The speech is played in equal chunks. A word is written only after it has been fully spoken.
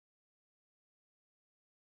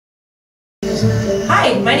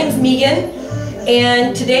Hi, my name is Megan,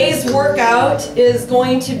 and today's workout is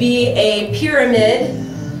going to be a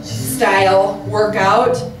pyramid style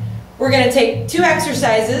workout. We're going to take two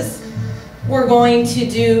exercises. We're going to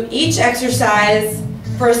do each exercise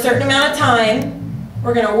for a certain amount of time.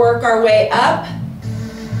 We're going to work our way up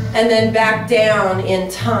and then back down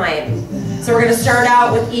in time. So we're going to start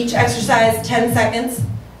out with each exercise 10 seconds,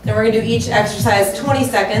 then we're going to do each exercise 20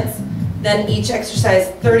 seconds, then each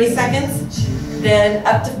exercise 30 seconds, then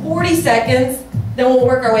up to 40 seconds, then we'll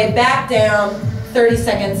work our way back down 30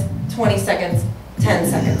 seconds, 20 seconds, 10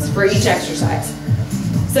 seconds for each exercise.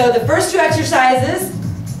 So the first two exercises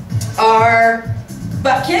are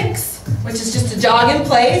butt kicks, which is just a jog in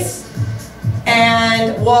place,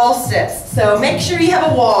 and wall sits. So make sure you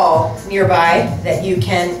have a wall nearby that you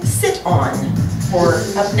can sit on or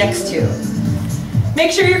up next to.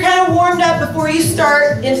 Make sure you're kind of warmed up before you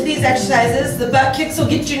start into these exercises. The butt kicks will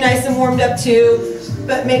get you nice and warmed up too,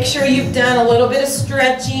 but make sure you've done a little bit of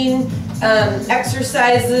stretching,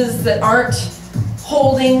 exercises that aren't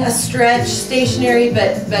holding a stretch stationary,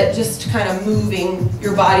 but just kind of moving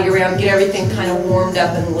your body around, get everything kind of warmed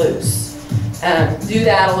up and loose. Do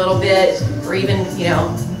that a little bit, or even,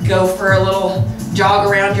 go for a little jog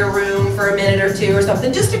around your room for a minute or two or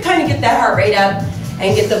something, just to kind of get that heart rate up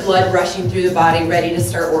and get the blood rushing through the body, ready to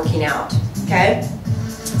start working out, okay?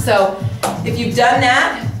 So if you've done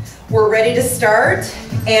that, we're ready to start,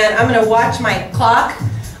 and I'm gonna watch my clock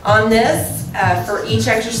on this for each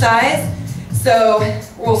exercise. So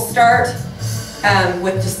we'll start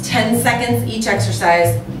with just 10 seconds each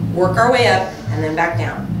exercise, work our way up, and then back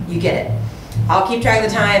down. You get it. I'll keep track of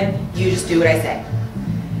the time, you just do what I say.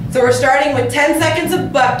 So we're starting with 10 seconds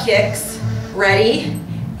of butt kicks. Ready?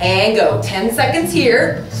 And go. 10 seconds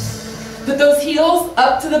here. Put those heels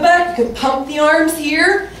up to the butt. You can pump the arms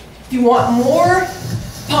here. If you want more,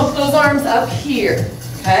 pump those arms up here.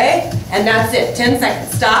 Okay? And that's it. 10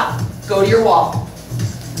 seconds. Stop. Go to your wall.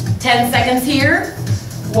 10 seconds here.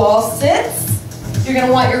 Wall sits. You're going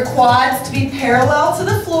to want your quads to be parallel to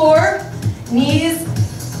the floor. Knees,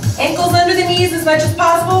 ankles under the knees as much as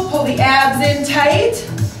possible. Pull the abs in tight.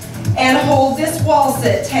 And hold this wall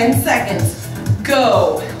sit. 10 seconds.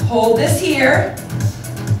 Go. Hold this here.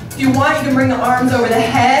 If you want, you can bring the arms over the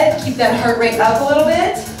head. Keep that heart rate up a little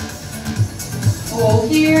bit. Hold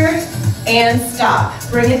here and stop.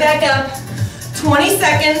 Bring it back up. 20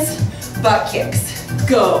 seconds, butt kicks.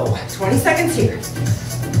 Go. 20 seconds here.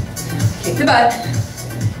 Kick the butt.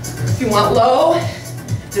 If you want low,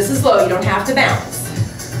 this is low. You don't have to bounce.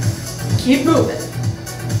 Keep moving.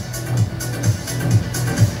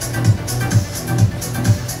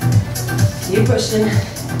 Keep pushing.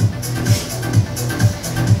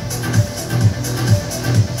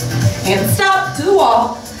 And stop to the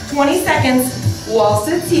wall. 20 seconds. Wall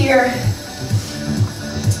sits here.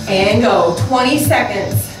 And go. 20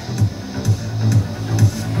 seconds.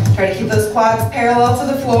 Try to keep those quads parallel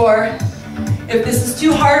to the floor. If this is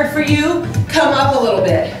too hard for you, come up a little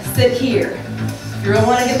bit. Sit here. If you really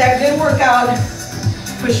want to get that good workout,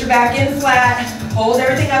 push your back in flat. Hold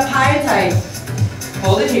everything up high and tight.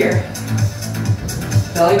 Hold it here.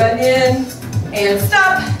 Belly button in, and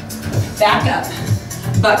stop. Back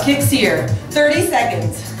up. Butt kicks here. 30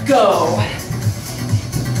 seconds. Go.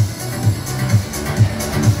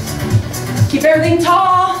 Keep everything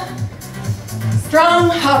tall. Strong.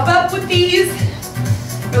 Hop up with these.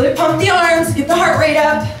 Really pump the arms. Get the heart rate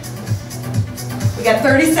up. We got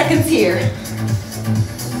 30 seconds here.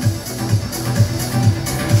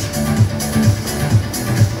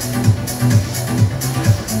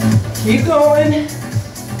 Keep going.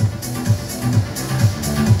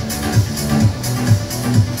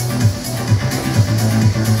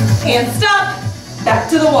 And stop. Back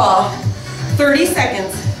to the wall. 30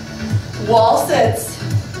 seconds. Wall sits.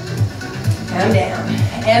 And down.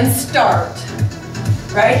 And start.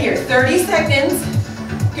 Right here. 30 seconds.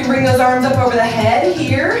 You can bring those arms up over the head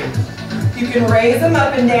here. You can raise them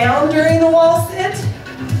up and down during the wall sit.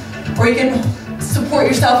 Or you can support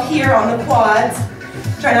yourself here on the quads.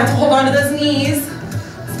 Try not to hold on to those knees.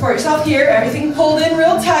 Support yourself here. Everything pulled in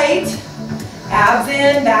real tight. Abs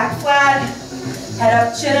in, back flat. Head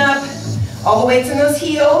up, chin up. All the weight's in those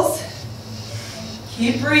heels.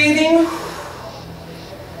 Keep breathing.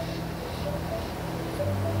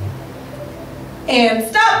 And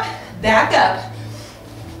stop. Back up.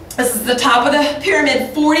 This is the top of the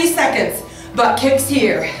pyramid. 40 seconds. Butt kicks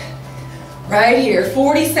here. Right here.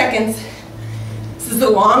 40 seconds. This is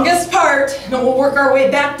the longest part. Then we'll work our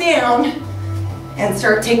way back down and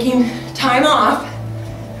start taking time off.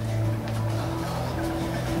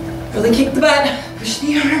 Really kick the butt. Push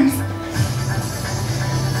the arms.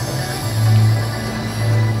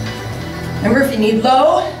 need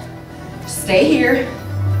low, stay here.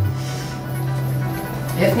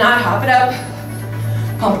 If not, hop it up.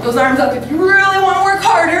 Pump those arms up if you really want to work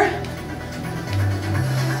harder.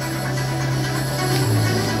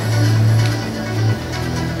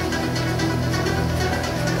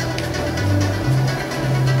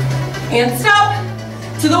 And stop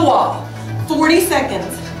to the wall. 40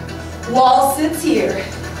 seconds. Wall sits here.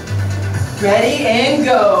 Ready and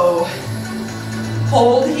go.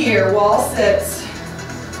 Hold here, wall sits.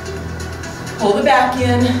 Pull the back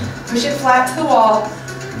in, push it flat to the wall.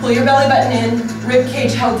 Pull your belly button in, rib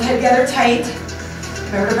cage held together tight.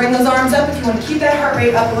 Remember to bring those arms up if you want to keep that heart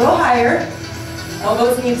rate up a little higher.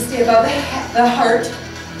 Elbows need to stay above the heart.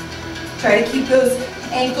 Try to keep those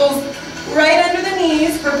ankles right under the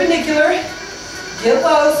knees, perpendicular. Get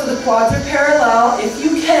low so the quads are parallel if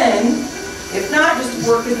you can. If not, just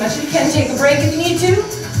work as much as you can. Take a break if you need to.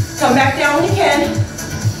 Come back down when you can.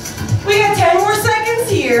 We got 10 more seconds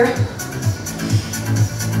here.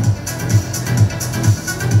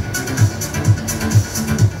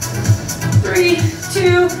 3,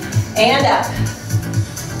 2, and up.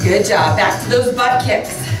 Good job. Back to those butt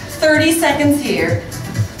kicks. 30 seconds here.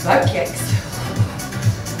 Butt kicks.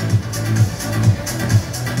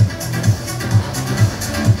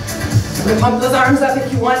 Pump those arms up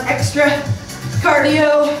if you want extra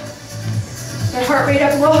cardio. That heart rate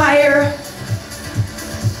up a little higher.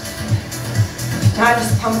 Not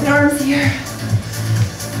just pumping arms here.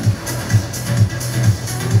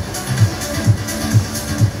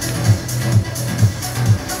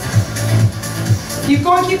 Keep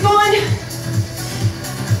going, keep going.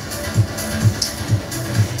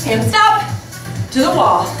 And stop to the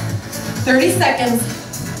wall. 30 seconds.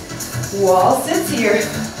 Wall sits here.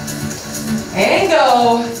 And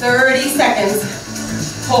go. 30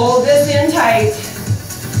 seconds. Hold this in tight.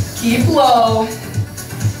 Keep low.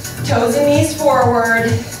 Toes and knees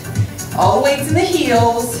forward. All the weights in the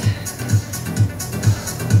heels.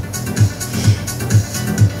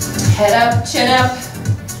 Head up, chin up.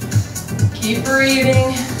 Keep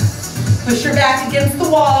breathing. Push your back against the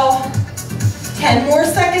wall. 10 more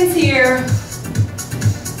seconds here.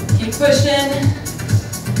 Keep pushing.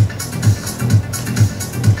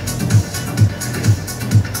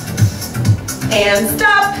 And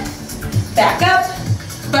stop. Back up.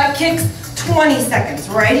 Butt kicks. 20 seconds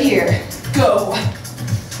right here. Go.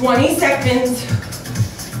 20 seconds.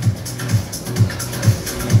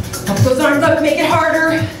 Pump those arms up. Make it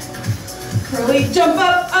harder. Really jump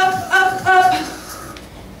up, up, up, up.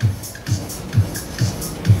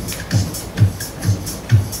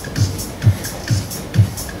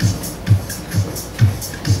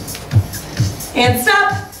 And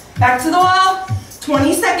stop. Back to the wall.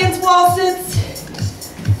 20 seconds, wall sits.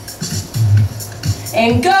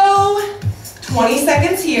 And go. 20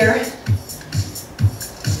 seconds here.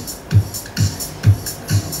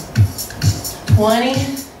 20.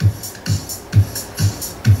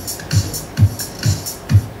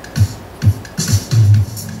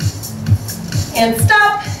 And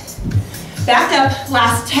stop. Back up.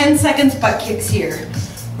 Last 10 seconds, butt kicks here.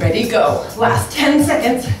 Ready, go. Last 10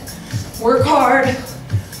 seconds. Work hard.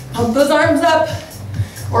 Pump those arms up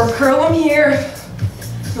or curl them here.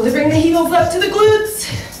 Really bring the heels up to the glutes.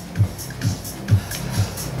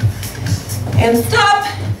 And stop.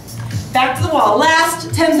 Back to the wall.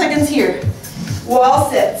 Last 10 seconds here. Wall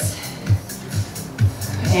sits.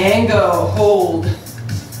 And go. Hold.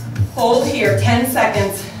 Hold here. 10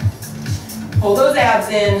 seconds. Hold those abs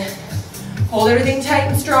in. Hold everything tight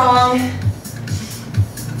and strong.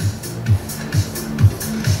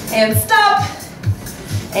 And stop.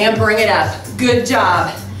 And bring it up. Good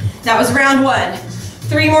job. That was round 1.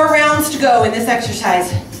 3 more rounds to go in this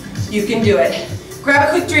exercise. You can do it. Grab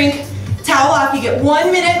a quick drink, towel off. You get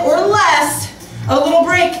 1 minute or less, a little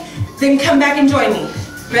break, then come back and join me.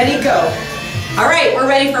 Ready, go. All right, we're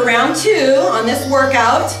ready for round 2 on this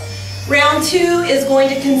workout. Round 2 is going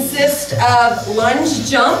to consist of lunge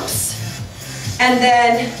jumps and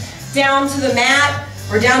then down to the mat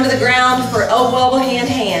or down to the ground for elbow, elbow, hand,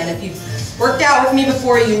 hand. If you've worked out with me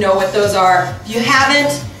before, you know what those are. If you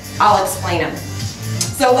haven't, I'll explain them.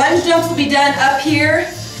 So lunge jumps will be done up here,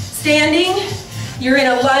 standing. You're in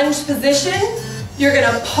a lunge position. You're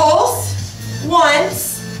gonna pulse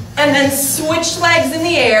once and then switch legs in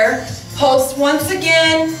the air. Pulse once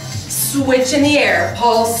again, switch in the air.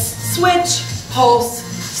 Pulse, switch, pulse,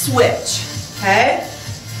 switch, okay?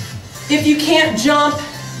 If you can't jump,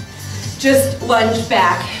 just lunge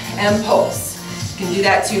back and pulse. You can do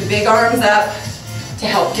that too. Big arms up to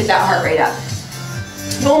help get that heart rate up.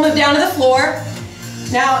 We'll move down to the floor.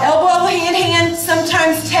 Now, elbow, elbow, hand, hand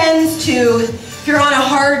sometimes tends to, if you're on a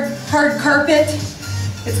hard hard carpet,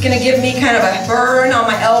 it's gonna give me kind of a burn on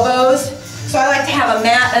my elbows. So I like to have a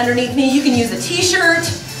mat underneath me. You can use a t-shirt,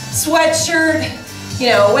 sweatshirt, you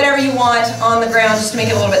know, whatever you want on the ground just to make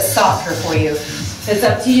it a little bit softer for you. It's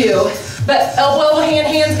up to you. But elbow, hand,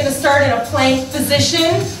 hand's gonna start in a plank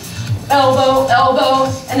position. Elbow, elbow,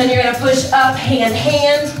 and then you're gonna push up, hand,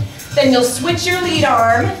 hand. Then you'll switch your lead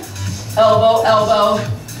arm. Elbow, elbow,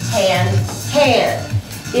 hand, hand.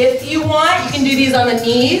 If you want, you can do these on the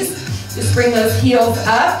knees. Just bring those heels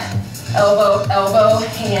up. Elbow, elbow,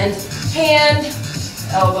 hand, hand.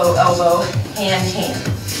 Elbow, elbow, hand, hand.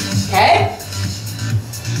 Okay?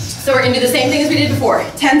 So we're gonna do the same thing as we did before.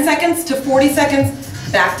 10 seconds to 40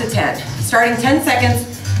 seconds, back to 10. Starting 10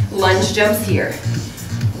 seconds, lunge jumps here.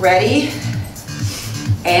 Ready?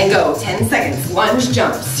 And go. 10 seconds, lunge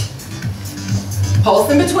jumps.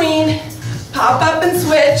 Pulse in between, pop up and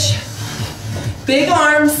switch. Big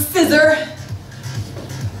arms, scissor.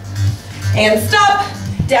 And stop,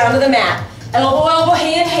 down to the mat. Elbow, elbow,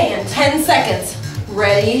 hand, hand. 10 seconds.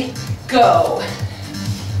 Ready, go.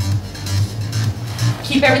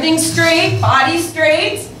 Keep everything straight, body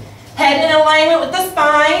straight. Head in alignment with the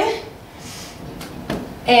spine.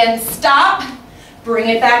 And stop, bring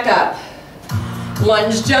it back up.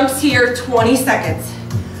 Lunge jumps here, 20 seconds.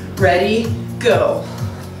 Ready, go.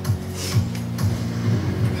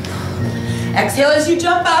 Exhale as you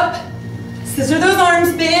jump up. Scissor those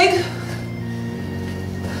arms big.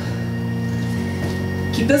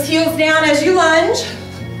 Keep those heels down as you lunge.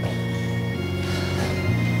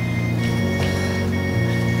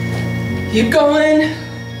 Keep going.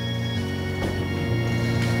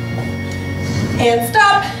 And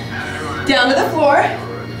stop. Down to the floor.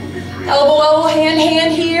 Elbow, elbow, hand,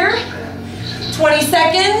 hand here. 20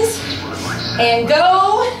 seconds. And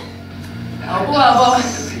go. Elbow, elbow.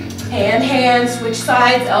 Hand, hand. Switch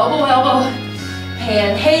sides. Elbow, elbow.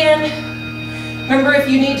 Hand, hand. Remember, if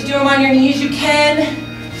you need to do them on your knees, you can.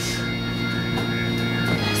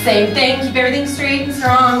 Same thing. Keep everything straight and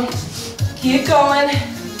strong. Keep going.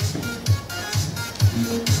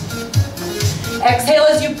 Exhale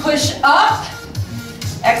as you push up.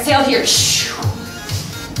 Exhale here.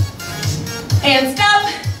 And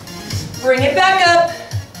stop. Bring it back up.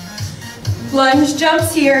 Lunge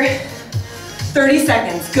jumps here. 30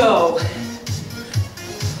 seconds. Go.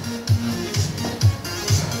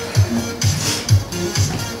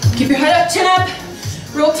 Keep your head up, chin up.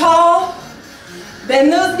 Real tall.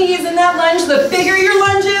 Bend those knees in that lunge. The bigger your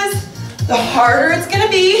lunge is, the harder it's going to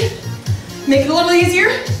be. Make it a little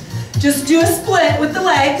easier. Just do a split with the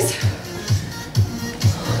legs.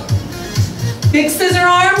 Big scissor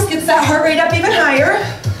arms gets that heart rate up even higher.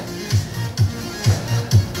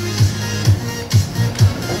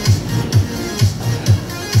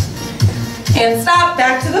 And stop,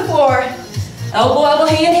 back to the floor. Elbow, elbow,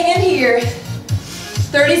 hand, hand here.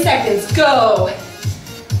 30 seconds, go.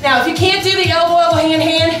 Now if you can't do the elbow, elbow, hand,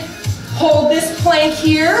 hand, hold this plank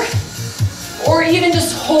here, or even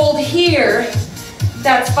just hold here,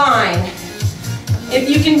 that's fine. If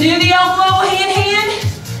you can do the elbow, elbow, hand, hand,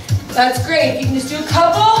 that's great. If you can just do a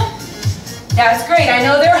couple, that's great. I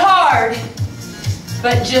know they're hard,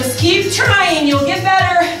 but just keep trying, you'll get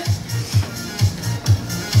better.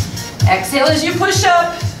 Exhale as you push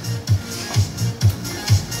up.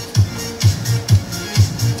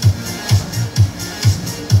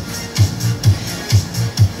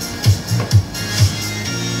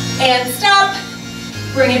 And stop.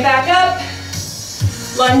 Bring it back up.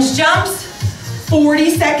 Lunge jumps.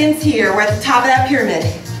 40 seconds here. We're at the top of that pyramid.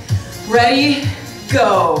 Ready,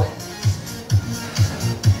 go.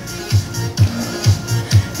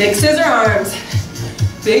 Big scissor arms.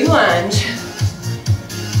 Big lunge.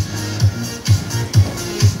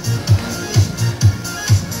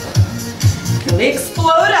 Really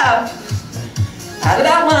explode up. Out of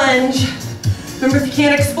that lunge. Remember, if you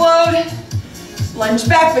can't explode, lunge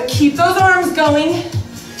back, but keep those arms going.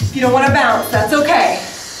 If you don't want to bounce, that's okay.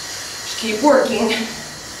 Just keep working.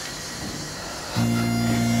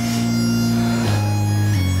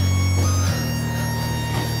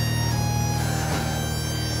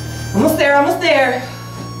 Almost there, almost there.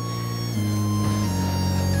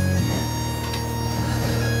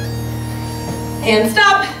 And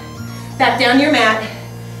stop. Back down your mat.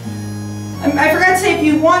 I forgot to say, if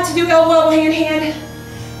you want to do elbow, elbow, hand, hand,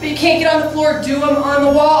 but you can't get on the floor, do them on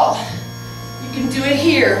the wall. You can do it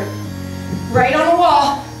here, right on the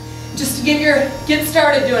wall, just to get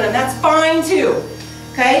started doing them. That's fine too,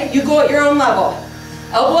 okay? You go at your own level.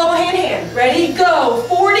 Elbow, elbow, hand, hand. Ready, go.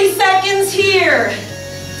 40 seconds here.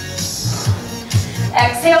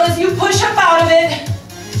 Exhale as you push up out of it.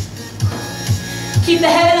 Keep the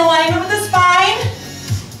head in alignment with the spine.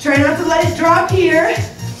 Try not to let it drop here.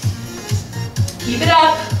 Keep it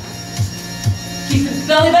up. Keep the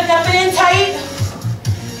belly button up and in tight.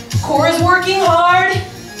 Core is working hard.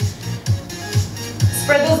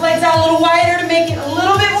 Spread those legs out a little wider to make it a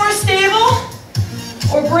little bit more stable.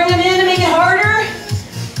 Or bring them in to make it harder.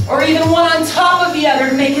 Or even one on top of the other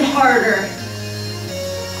to make it harder.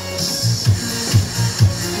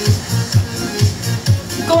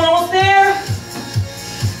 Keep going, almost there.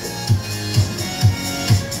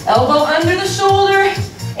 Elbow under the shoulder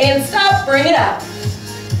and stop, bring it up.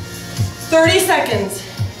 30 seconds.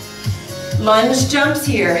 Lunge jumps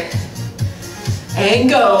here. And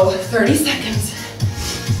go, 30 seconds.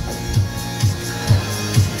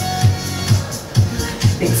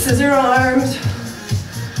 Big scissor arms.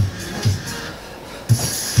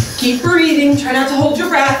 Keep breathing, try not to hold your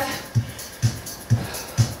breath.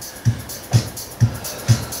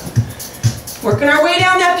 Working our way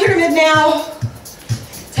down that pyramid now.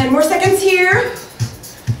 10 more seconds here.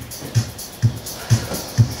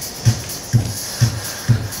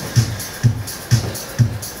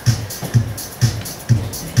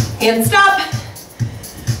 And stop.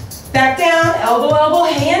 Back down, elbow, elbow,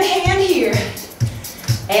 hand, hand here.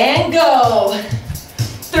 And go.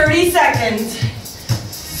 30 seconds.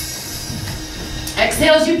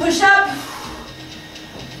 Exhale as you push up.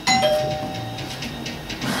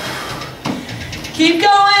 Keep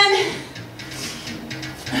going.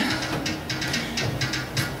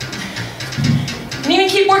 And even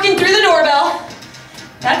keep working through the doorbell.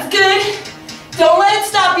 That's good. Don't let it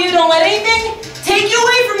stop you. Don't let anything take you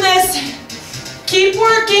away from this. Keep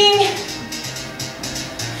working.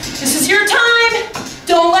 This is your time.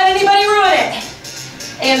 Don't let anybody ruin it.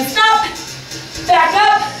 And stop. Back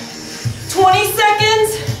up. 20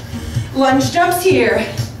 seconds. Lunge jumps here.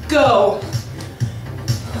 Go.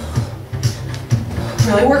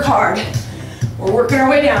 Really work hard. We're working our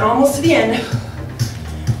way down, almost to the end.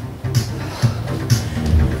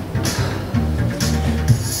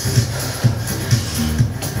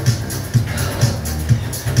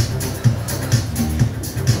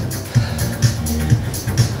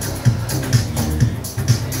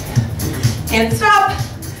 And stop.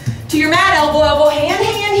 To your mat, elbow, elbow, hand,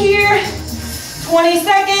 hand here. 20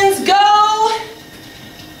 seconds, go.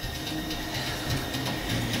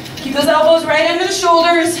 Keep those elbows right under the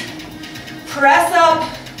shoulders. Press up.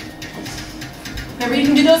 Remember, you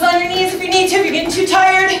can do those on your knees if you need to, if you're getting too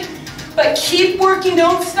tired. But keep working,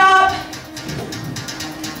 don't stop.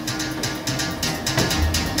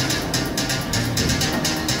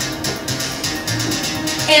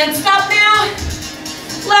 And stop now.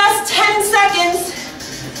 Last 10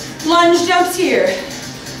 seconds. Lunge jumps here.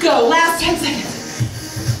 Go, last 10 seconds.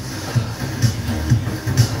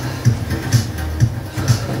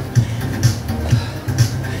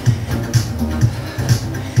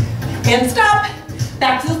 And stop.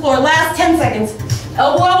 Back to the floor, last 10 seconds.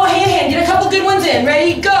 Elbow, elbow, hand, hand. Get a couple good ones in.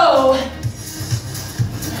 Ready, go.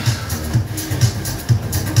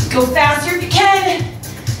 Go faster if you can.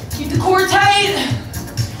 Keep the core tight.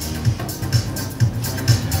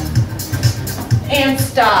 And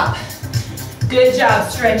stop. Good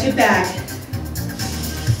job, stretch it back.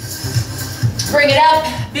 Bring it up,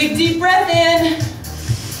 big deep breath in.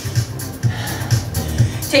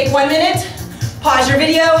 Take 1 minute, pause your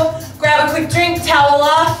video, grab a quick drink, towel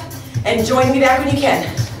off, and join me back when you can.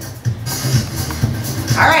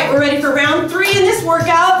 All right, we're ready for round 3 in this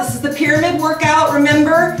workout. This is the pyramid workout.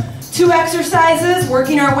 Remember, 2 exercises,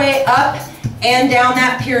 working our way up and down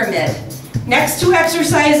that pyramid. Next 2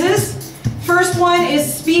 exercises. First one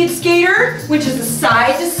is speed skater, which is a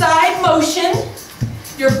side-to-side motion.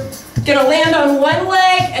 You're gonna land on one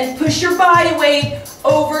leg and push your body weight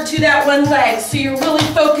over to that one leg. So you're really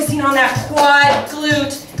focusing on that quad,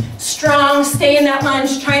 glute, strong, stay in that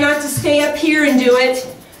lunge. Try not to stay up here and do it,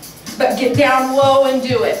 but get down low and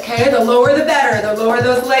do it, okay? The lower the better, the lower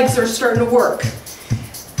those legs are starting to work.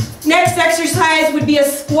 Next exercise would be a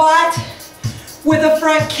squat with a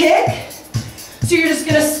front kick. So you're just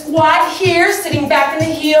gonna squat here, sitting back in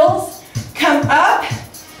the heels, come up.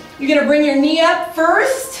 You're gonna bring your knee up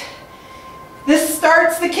first. This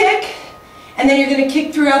starts the kick, and then you're gonna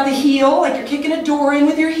kick throughout the heel, like you're kicking a door in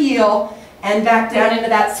with your heel, and back down into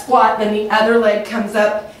that squat. Then the other leg comes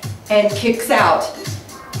up and kicks out.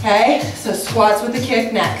 Okay, so squats with the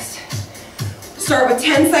kick next. Start with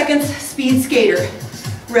 10 seconds, speed skater.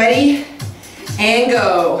 Ready, and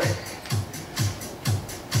go.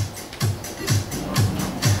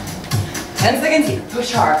 10 seconds here,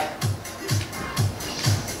 push hard.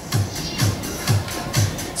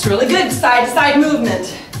 It's really good, side to side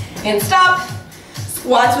movement. And stop,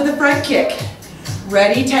 squats with a front kick.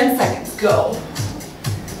 Ready, 10 seconds, go.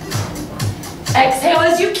 Exhale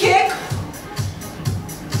as you kick.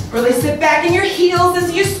 Really sit back in your heels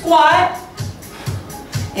as you squat.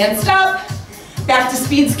 And stop. Back to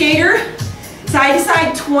speed skater. Side to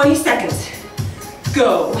side, 20 seconds.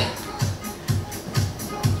 Go.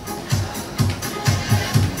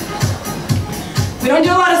 We don't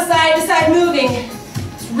do a lot of side to side moving.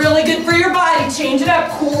 It's really good for your body. Change it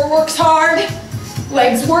up. Core works hard.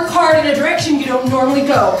 Legs work hard in a direction you don't normally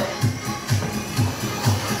go.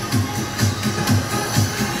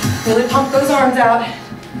 Really pump those arms out.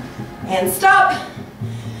 And stop.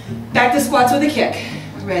 Back to squats with a kick.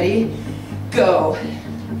 Ready, go.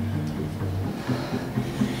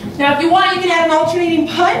 Now if you want, you can add an alternating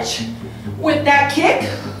punch with that kick.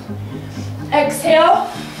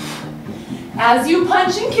 Exhale as you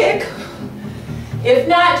punch and kick. If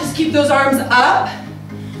not, just keep those arms up.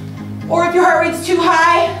 Or if your heart rate's too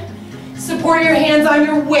high, support your hands on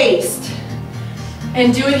your waist.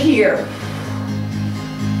 And do it here.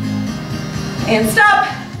 And stop.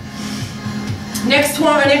 Next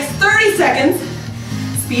 30 seconds,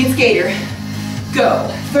 speed skater. Go.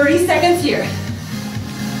 30 seconds here.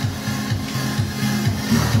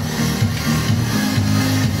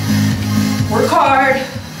 Work hard.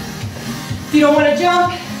 If you don't want to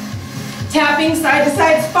jump, tapping side to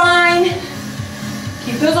side is fine.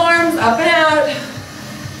 Keep those arms up and out.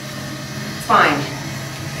 It's fine.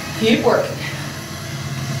 Keep working.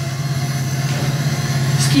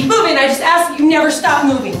 Just keep moving. I just ask that you never stop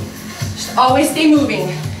moving. Just always stay moving.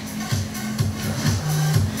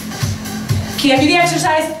 Can't do the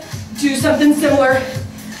exercise, do something similar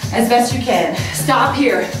as best you can. Stop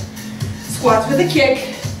here. Squats with a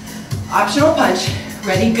kick. Optional punch.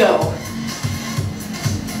 Ready, go.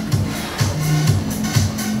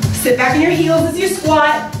 Sit back in your heels as you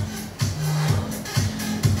squat.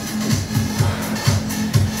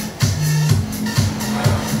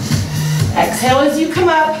 Exhale as you come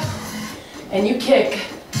up and you kick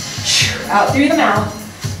out through the mouth.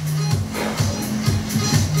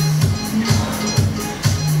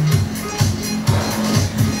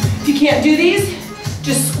 If you can't do these,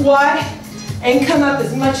 just squat and come up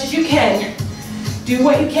as much as you can. Do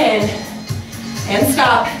what you can and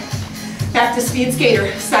stop. Back to speed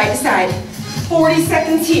skater, side to side. 40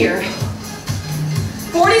 seconds here.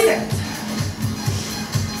 40 seconds.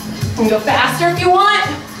 You can go faster if you want.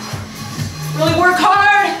 Really work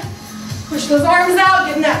hard. Push those arms out,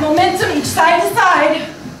 getting that momentum each side to side.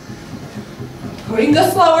 Or you can go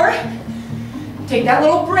slower. Take that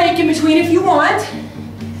little break in between if you want.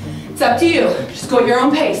 It's up to you. Just go at your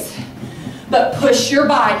own pace. But push your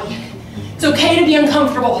body. It's okay to be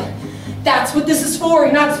uncomfortable. That's what this is for.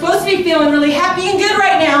 You're not supposed to be feeling really happy and good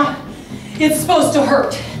right now. It's supposed to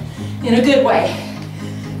hurt in a good way.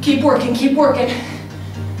 Keep working, keep working.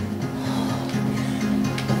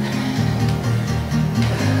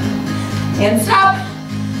 And stop.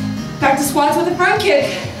 Back to squats with a front kick.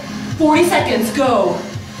 40 seconds, go.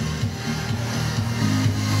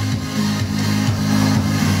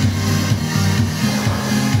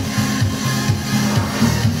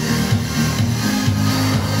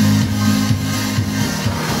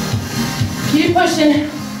 Keep pushing.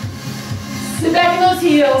 Sit back in those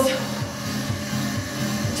heels.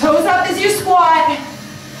 Toes up as you squat.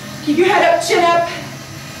 Keep your head up, chin up.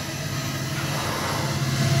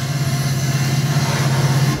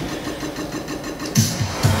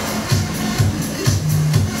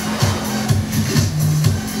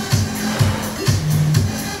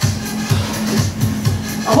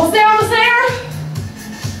 Almost there, almost there.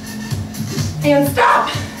 And stop.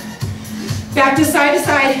 Back to side.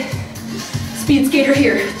 Speed skater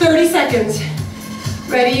here, 30 seconds.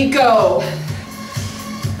 Ready, go.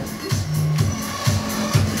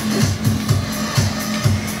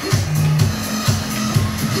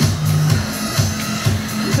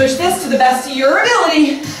 Push this to the best of your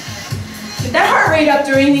ability. Get that heart rate up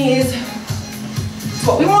during these. It's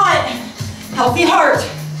what we want. Healthy heart,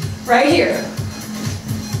 right here.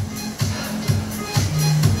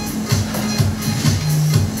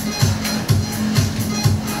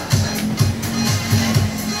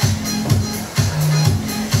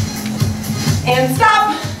 And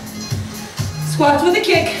stop. Squats with a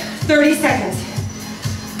kick, 30 seconds.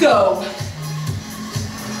 Go.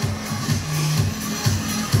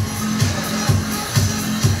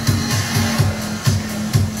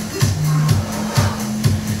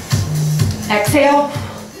 Exhale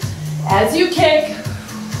as you kick.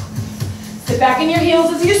 Sit back in your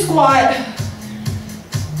heels as you squat.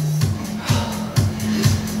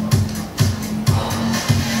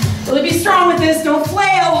 Really be strong with this, don't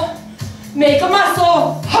flail. Make a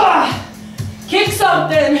muscle. Ha. Kick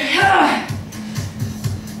something. Ha.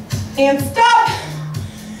 And stop.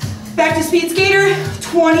 Back to speed skater,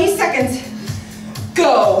 20 seconds.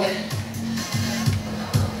 Go.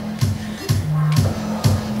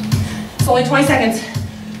 It's only 20 seconds.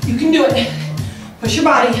 You can do it. Push your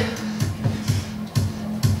body.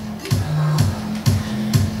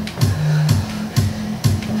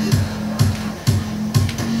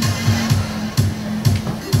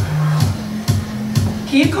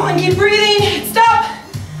 Keep going, keep breathing. Stop.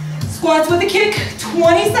 Squats with a kick,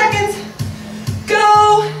 20 seconds.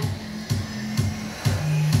 Go.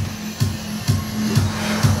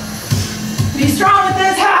 Be strong with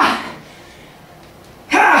this. Ha.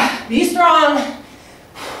 Ha. Be strong.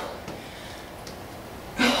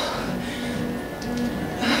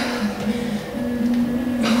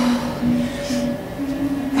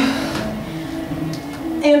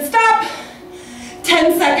 And stop.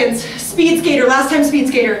 10 seconds. Speed skater, last time speed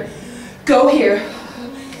skater. Go here.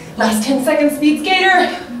 Last 10 seconds, speed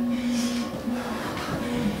skater.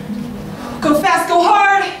 Go fast, go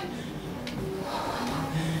hard.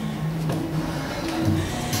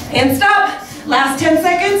 And stop. Last 10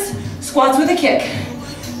 seconds, squats with a kick.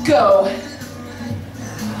 Go.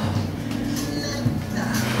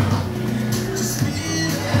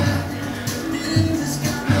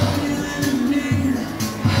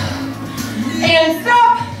 And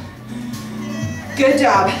stop. Good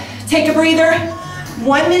job. Take a breather.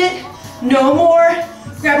 1 minute, no more.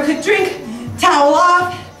 Grab a quick drink, towel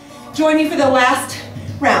off. Join me for the last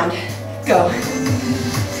round. Go.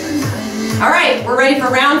 All right, we're ready for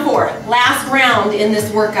round 4. Last round in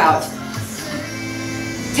this workout.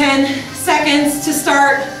 10 seconds to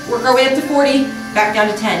start. Work our way up to 40, back down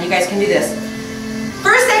to 10. You guys can do this.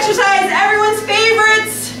 First exercise, everyone's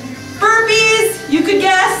favorites. Burpees. You could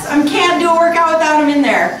guess. I can't do a workout without them in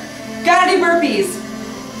there. Gotta do burpees.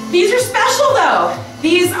 These are special though.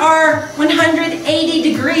 These are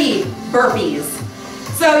 180-degree burpees.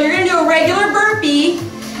 So you're gonna do a regular burpee,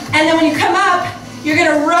 and then when you come up, you're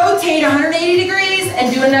gonna rotate 180 degrees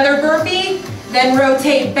and do another burpee, then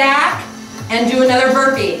rotate back and do another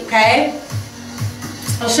burpee, okay?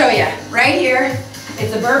 I'll show you. Right here,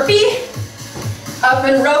 it's a burpee, up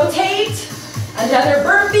and rotate, another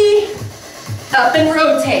burpee, up and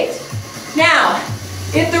rotate. Now,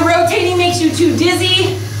 if the rotating makes you too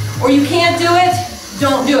dizzy or you can't do it,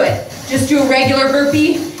 don't do it. Just do a regular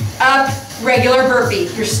burpee, up, regular burpee.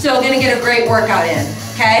 You're still gonna get a great workout in,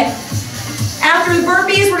 okay? After the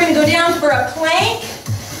burpees, we're gonna go down for a plank.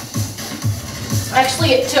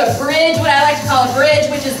 Actually, to a bridge, what I like to call a bridge,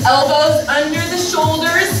 which is elbows under the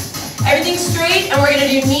shoulders, everything straight, and we're gonna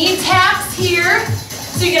do knee taps here.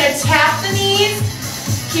 So you're gonna tap the knees,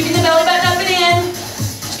 keeping the belly button up and in,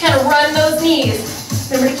 just kind of run those knees.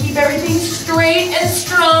 Remember to keep everything straight and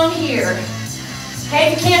strong here.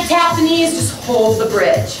 Okay, if you can't tap the knees, just hold the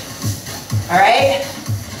bridge. All right,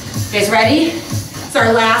 you guys ready? It's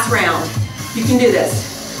our last round. You can do this.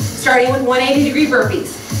 Starting with 180-degree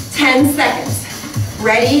burpees. 10 seconds.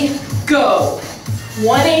 Ready, go.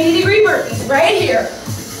 180-degree burpees right here.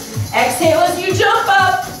 Exhale as you jump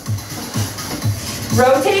up.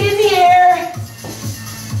 Rotate in the air.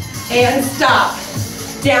 And stop.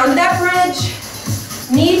 Down to that bridge.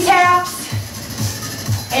 Knee taps.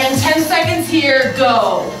 And 10 seconds here,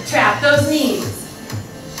 go. Tap those knees.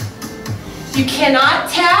 If you cannot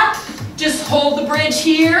tap, just hold the bridge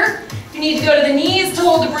here. If you need to go to the knees to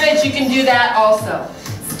hold the bridge, you can do that also.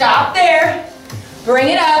 Stop there. Bring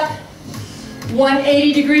it up.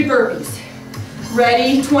 180-degree burpees.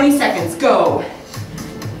 Ready, 20 seconds, go.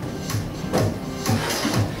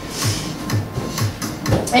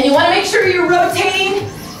 And you want to make sure you're rotating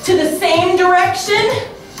to the same direction.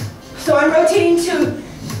 So I'm rotating to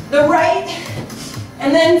the right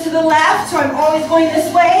and then to the left, so I'm always going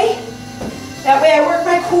this way. That way I work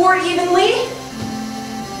my core evenly.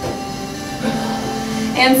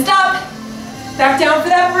 And stop. Back down for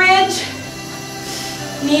that bridge.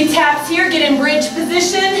 Knee taps here, get in bridge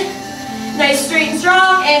position. Nice, straight and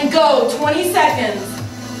strong, and go. 20 seconds.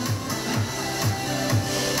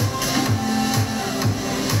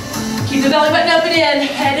 Keep the belly button up and in,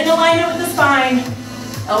 head in alignment with the spine.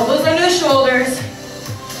 Elbows under the shoulders.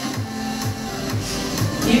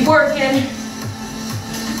 Keep working.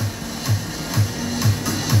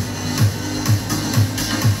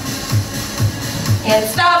 And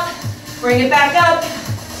stop. Bring it back up.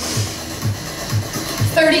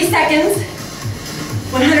 30 seconds.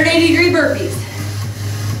 180-degree burpees.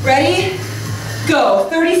 Ready? Go.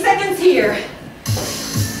 30 seconds here.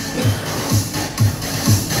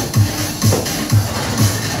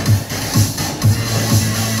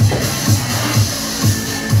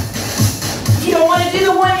 If you don't want to do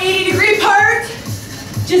the 180-degree part,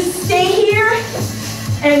 just stay here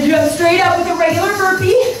And jump straight up with a regular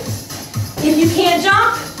burpee. If you can't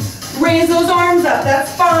jump, raise those arms up,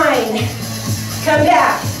 that's fine. Come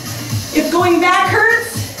back. If going back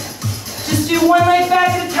hurts, just do one leg back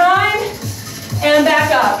at a time and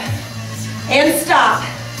back up. And stop.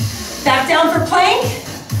 Back down for plank.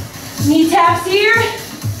 Knee taps here.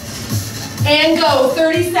 And go,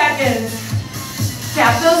 30 seconds.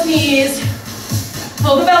 Tap those knees.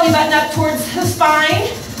 Pull the belly button up towards the spine.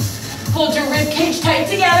 Hold your rib cage tight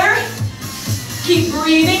together. Keep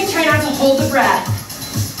breathing, try not to hold the breath.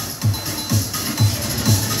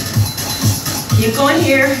 Keep going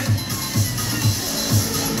here.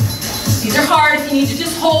 These are hard, if you need to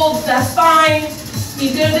just hold, that's fine. If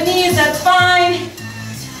you go to the knees, that's fine.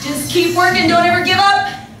 Just keep working, don't ever give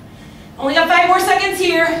up. Only got 5 more seconds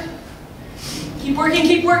here. Keep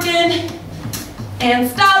working, and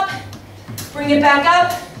stop. Bring it back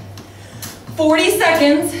up. 40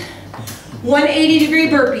 seconds, 180-degree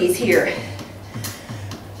burpees here.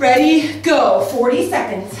 Ready, go, 40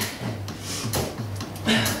 seconds.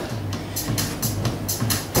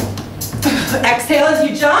 Exhale as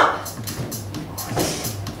you jump.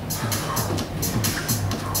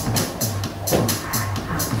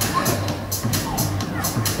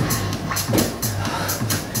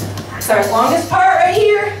 It's our longest part right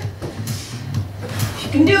here. You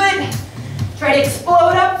can do it. Try to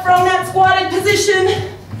explode up from that squatted position.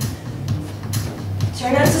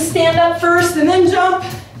 Try not to stand up first and then jump.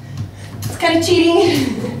 It's kind of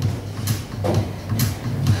cheating.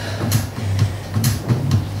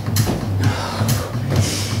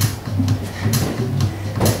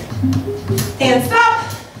 And stop.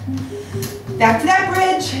 Back to that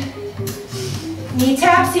bridge. Knee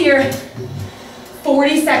taps here.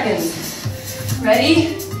 40 seconds.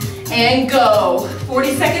 Ready? And go.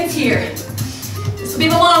 40 seconds here. This will be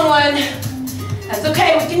the long one. That's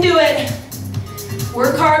okay, we can do it.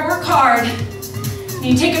 Work hard, work hard.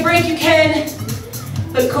 You take a break, you can,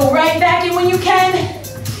 but go right back in when you can.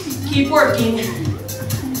 Keep working.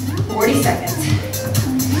 40 seconds.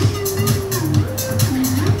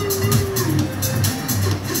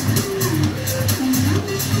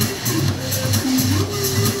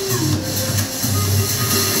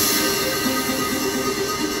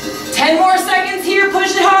 More seconds here,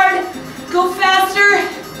 push it hard, go faster,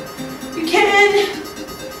 you can.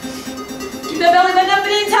 Keep that belly button up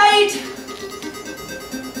and in tight.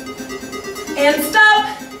 And stop,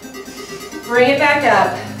 bring it back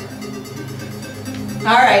up.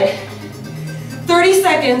 All right, 30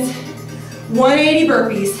 seconds, 180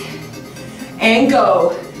 burpees, and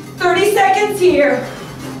go. 30 seconds here.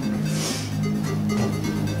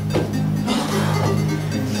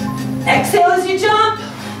 Exhale as you jump.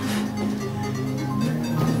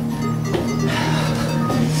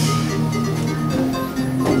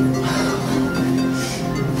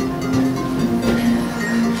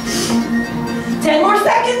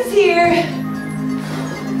 Seconds here.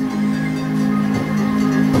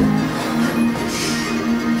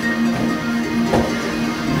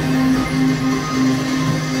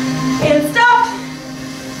 And stop.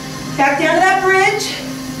 Back down to that bridge.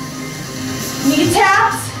 Knee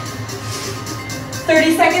taps.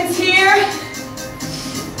 30 seconds here.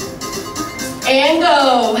 And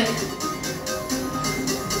go.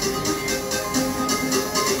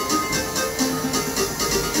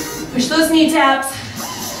 Push those knee taps.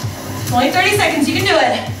 Only 30 seconds, you can do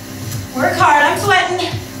it. Work hard, I'm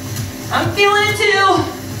sweating. I'm feeling it too.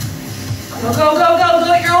 Go, go, go, go,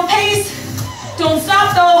 go at your own pace. Don't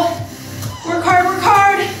stop though. Work hard, work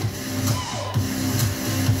hard.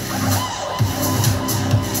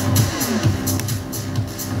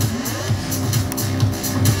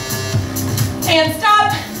 And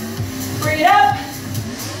stop. Bring it up.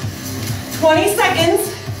 20 seconds.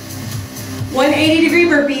 180-degree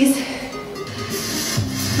burpees.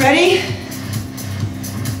 Ready?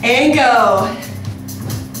 And go.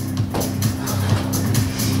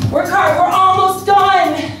 Work hard, we're almost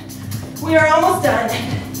done. We are almost done.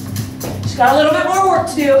 Just got a little bit more work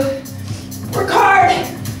to do. Work hard,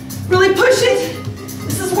 really push it.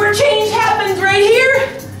 This is where change happens right here.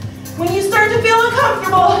 When you start to feel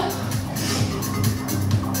uncomfortable.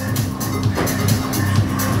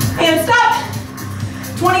 And stop.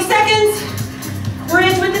 20 seconds.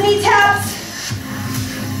 Bridge with the knee taps.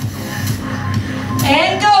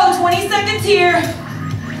 And go, 20 seconds here.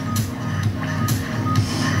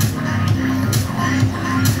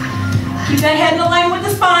 Keep that head in alignment with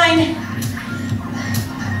the spine.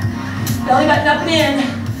 Belly button up and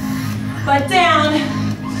in, butt down.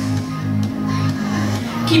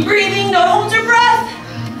 Keep breathing, don't hold your breath.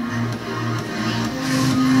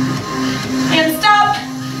 And stop,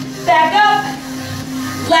 back up,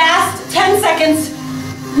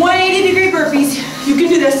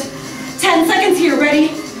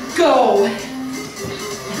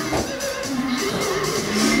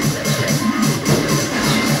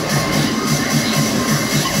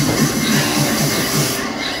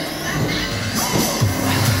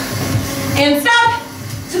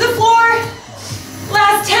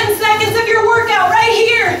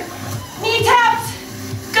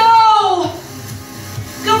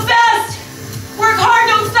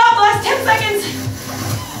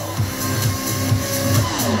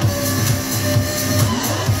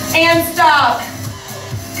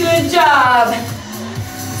 job.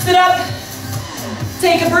 Sit up,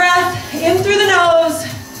 take a breath in through the nose,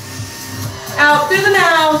 out through the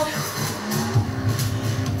mouth,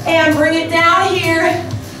 and bring it down here.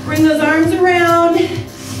 Bring those arms around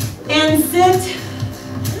and sit.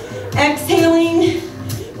 Exhaling,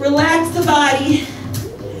 relax the body.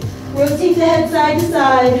 Rotate the head side to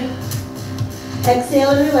side.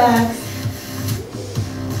 Exhale and relax.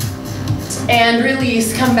 And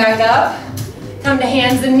release, come back up. Come to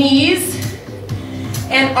hands and knees.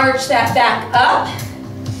 And arch that back up.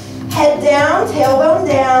 Head down, tailbone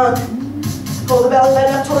down. Pull the belly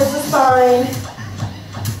button up towards the spine.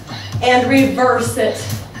 And reverse it.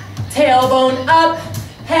 Tailbone up,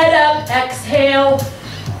 head up, exhale.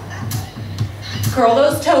 Curl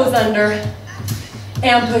those toes under.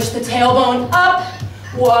 And push the tailbone up,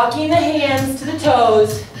 walking the hands to the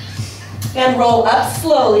toes. And roll up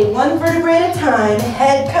slowly, one vertebrae at a time.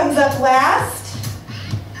 Head comes up last.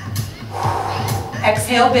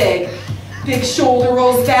 Exhale big. Big shoulder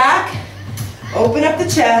rolls back. Open up the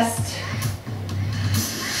chest.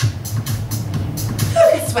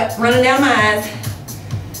 Sweat running down my eyes.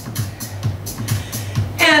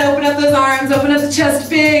 And open up those arms, open up the chest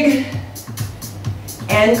big.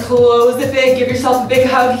 And close it big. Give yourself a big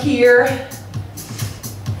hug here.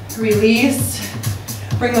 Release.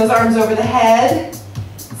 Bring those arms over the head.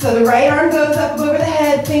 So the right arm goes up over the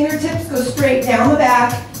head, fingertips go straight down the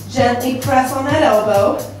back. Gently press on that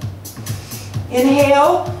elbow.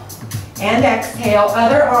 Inhale and exhale.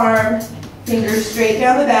 Other arm, fingers straight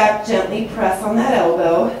down the back, gently press on that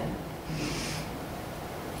elbow.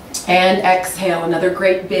 And exhale. Another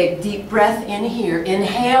great big deep breath in here.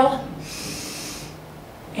 Inhale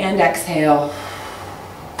and exhale.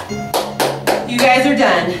 You guys are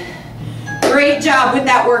done. Great job with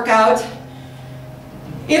that workout.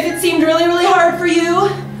 If it seemed really, really hard for you,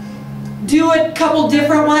 do a couple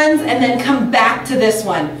different ones and then come back to this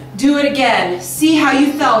one. Do it again. See how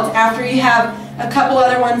you felt after you have a couple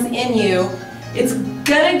other ones in you. It's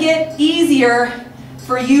gonna get easier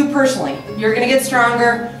for you personally. You're gonna get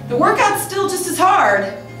stronger. The workout's still just as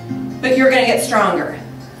hard, but you're gonna get stronger,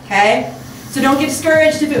 okay? So don't get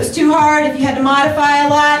discouraged if it was too hard, if you had to modify a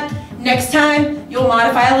lot. Next time, you'll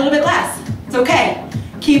modify a little bit less. It's okay.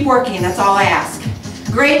 Keep working, that's all I ask.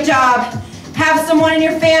 Great job. Have someone in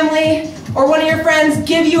your family or one of your friends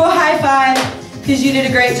give you a high five because you did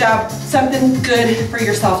a great job. Something good for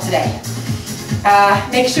yourself today.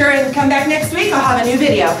 Make sure and come back next week. I'll have a new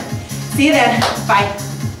video. See you then. Bye.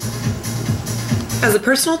 As a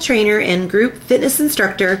personal trainer and group fitness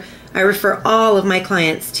instructor, I refer all of my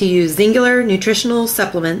clients to use Zingular nutritional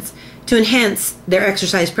supplements to enhance their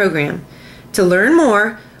exercise program. To learn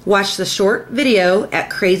more, watch the short video at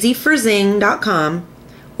crazyforzing.com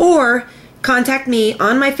or contact me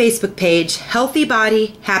on my Facebook page, Healthy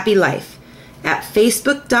Body, Happy Life, at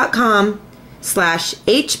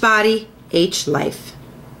facebook.com/hbodyhlife.